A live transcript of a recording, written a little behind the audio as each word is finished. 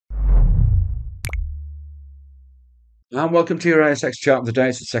And welcome to your ASX chart of the day.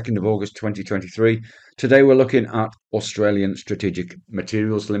 It's the 2nd of August 2023. Today we're looking at Australian Strategic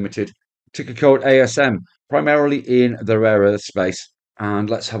Materials Limited, ticker code ASM, primarily in the rare earth space. And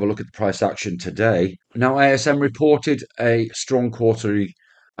let's have a look at the price action today. Now, ASM reported a strong quarterly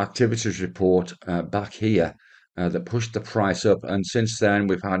activities report back here that pushed the price up. And since then,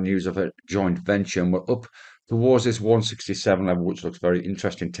 we've had news of a joint venture, and we're up towards this 167 level, which looks very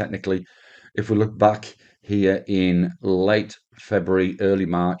interesting technically. If we look back here in late February, early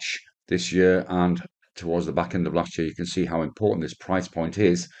March this year, and towards the back end of last year, you can see how important this price point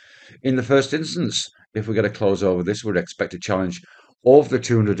is. In the first instance, if we get a close over this, we'd expect a challenge of the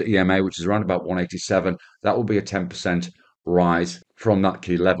 200 EMA, which is around about 187. That will be a 10% rise from that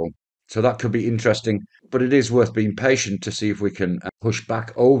key level. So that could be interesting, but it is worth being patient to see if we can push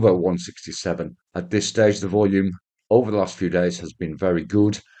back over 167. At this stage, the volume over the last few days has been very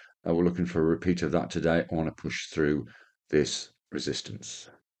good. We're looking for a repeat of that today. I want to push through this resistance.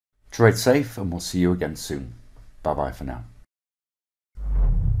 Trade safe, and we'll see you again soon. Bye bye for now.